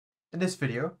In this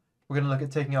video, we're going to look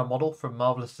at taking our model from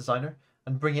Marvelous Designer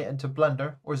and bring it into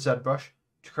Blender or Zbrush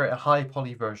to create a high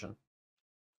poly version.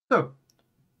 So,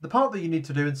 the part that you need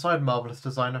to do inside Marvelous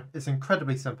Designer is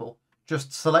incredibly simple.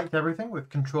 Just select everything with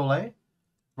Ctrl A,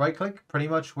 right click pretty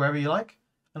much wherever you like,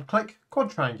 and click Quad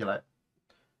Triangulate.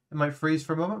 It might freeze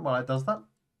for a moment while it does that,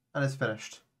 and it's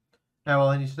finished. Now all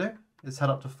I need to do is head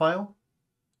up to File,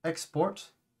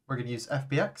 Export, we're going to use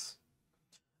FBX,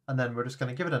 and then we're just going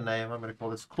to give it a name. I'm going to call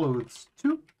this Clothes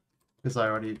 2, because I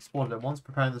already exported it once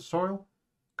preparing the tutorial.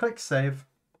 Click Save,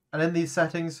 and in these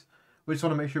settings, we just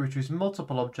want to make sure we choose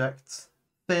multiple objects,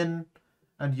 thin,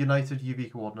 and united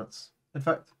UV coordinates. In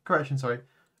fact, correction, sorry,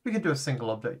 we can do a single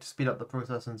object to speed up the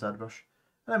process in Zbrush.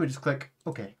 And then we just click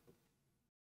OK.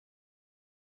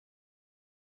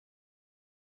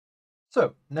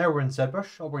 So now we're in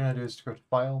Zbrush. All we're going to do is to go to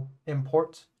File,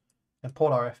 Import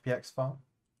our FBX file.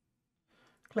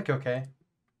 Click OK.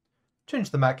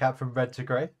 Change the matte cap from red to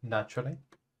grey, naturally.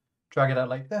 Drag it out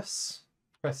like this.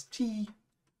 Press T, and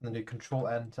then do Control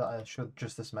N to show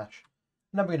just this mesh.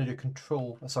 And then we're going to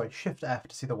do Shift F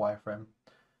to see the wireframe.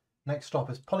 Next stop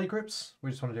is polygroups. We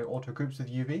just want to do auto groups with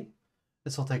UV.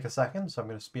 This will take a second, so I'm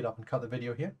going to speed up and cut the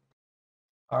video here.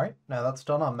 Alright, now that's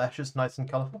done. Our mesh is nice and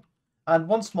colourful. And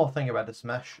one small thing about this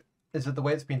mesh is that the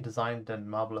way it's been designed in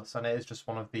Marvelous, and it is just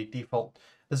one of the default,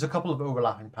 there's a couple of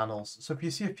overlapping panels. So if you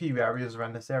see a few areas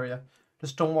around this area,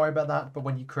 just don't worry about that. But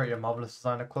when you create your Marvelous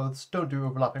Designer clothes, don't do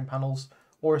overlapping panels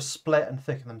or split and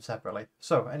thicken them separately.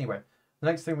 So anyway, the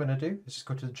next thing we're going to do is just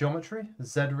go to the Geometry,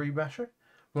 Z Remesher.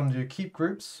 We want to do Keep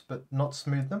Groups, but not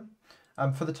smooth them.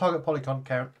 For the target polygon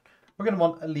count, we're going to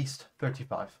want at least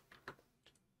 35.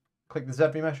 Click the Z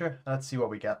Remesher, and let's see what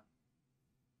we get.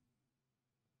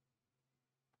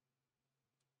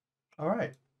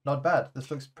 Alright, not bad. This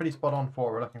looks pretty spot on for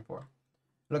what we're looking for.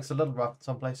 It looks a little rough in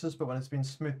some places, but when it's been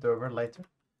smoothed over later,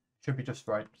 it should be just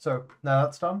right. So now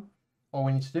that's done, all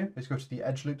we need to do is go to the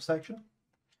edge loop section.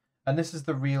 And this is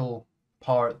the real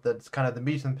part that's kind of the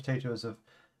meat and potatoes of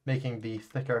making the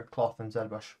thicker cloth in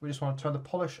Zbrush. We just want to turn the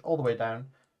polish all the way down,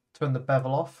 turn the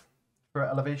bevel off for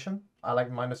elevation. I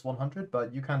like -100,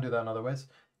 but you can do that in other ways.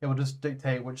 It will just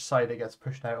dictate which side it gets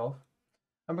pushed out of.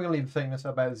 And we're going to leave the thickness at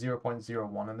about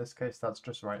 0.01. In this case, that's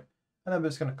just right. And then we're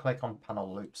just going to click on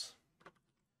Panel Loops.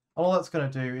 And all that's going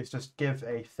to do is just give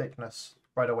a thickness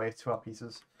right away to our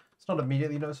pieces. It's not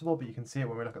immediately noticeable, but you can see it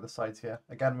when we look at the sides here.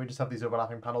 Again, we just have these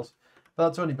overlapping panels, but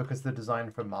that's only because they're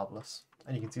designed for Marvelous.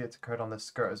 And you can see it's occurred on this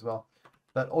skirt as well.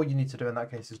 But all you need to do in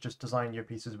that case is just design your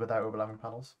pieces without overlapping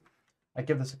panels. I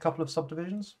give this a couple of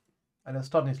subdivisions, and it's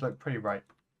starting to look pretty right.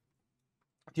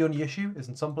 The only issue is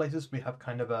in some places we have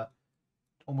kind of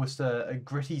almost a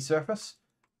gritty surface,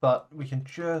 but we can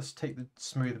just take the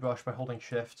smooth brush by holding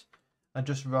Shift and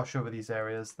just brush over these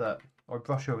areas that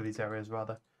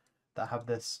have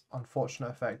this unfortunate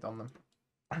effect on them.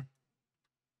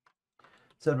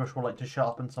 Zbrush will like to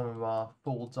sharpen some of our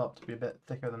folds up to be a bit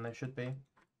thicker than they should be,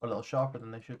 or a little sharper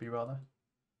than they should be rather.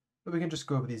 But we can just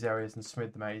go over these areas and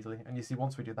smooth them out easily, and you see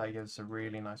once we do that it gives us a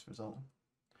really nice result.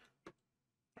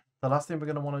 The last thing we're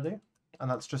going to want to do, and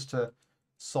that's just to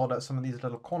sort out some of these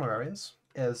little corner areas,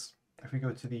 is if we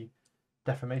go to the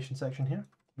deformation section here,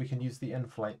 we can use the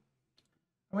inflate.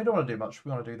 And we don't want to do much,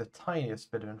 we want to do the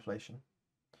tiniest bit of inflation.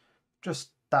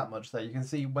 Just that much there. You can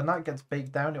see when that gets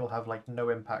baked down, it will have like no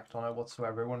impact on it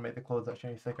whatsoever. It won't make the clothes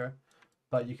actually any thicker.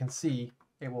 But you can see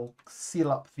it will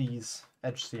seal up these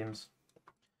edge seams.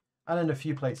 And in a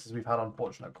few places we've had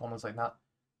unfortunate corners like that.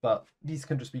 But these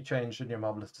can just be changed in your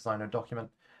Marvelous Designer document.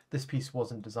 This piece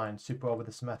wasn't designed super well with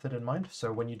this method in mind,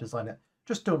 so when you design it,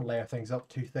 just don't layer things up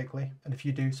too thickly, and if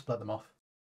you do, split them off.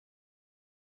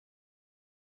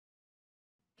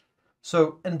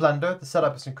 So in Blender, the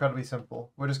setup is incredibly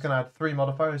simple. We're just going to add 3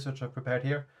 modifiers, which I've prepared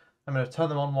here. I'm going to turn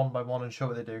them on one by one and show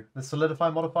what they do. The Solidify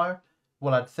modifier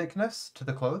will add thickness to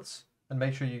the clothes, and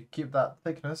make sure you keep that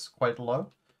thickness quite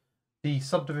low. The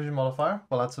Subdivision modifier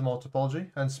will add some more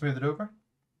topology and smooth it over.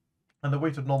 And the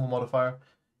Weighted Normal modifier,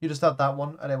 you just add that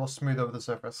one and it will smooth over the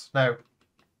surface. Now,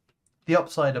 the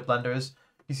upside of Blender is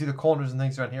you see the corners and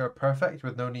things around here are perfect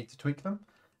with no need to tweak them.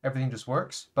 Everything just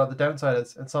works. But the downside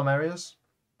is in some areas,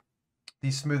 the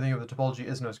smoothing of the topology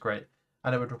isn't as great.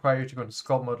 And it would require you to go into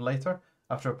sculpt mode later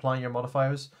after applying your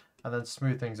modifiers and then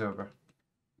smooth things over.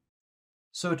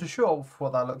 So to show off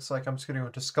what that looks like, I'm just going to go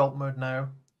into sculpt mode now.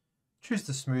 Choose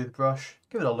the smooth brush,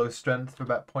 give it a low strength to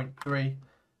about 0.3.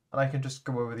 And I can just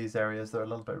go over these areas that are a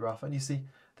little bit rough. And you see,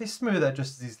 they smooth out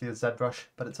just as easily as Zbrush,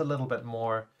 but it's a little bit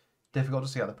more difficult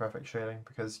just to get the perfect shading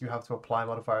because you have to apply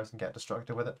modifiers and get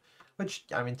destructive with it. Which,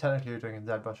 I mean, technically you're doing in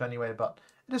Zbrush anyway, but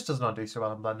it just does not do so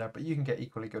well in Blender, but you can get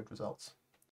equally good results.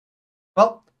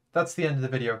 Well, that's the end of the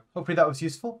video. Hopefully that was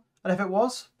useful, and if it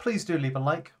was, please do leave a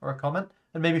like or a comment,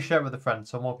 and maybe share it with a friend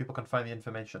so more people can find the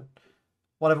information.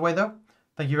 Whatever way though,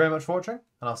 thank you very much for watching,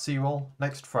 and I'll see you all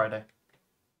next Friday.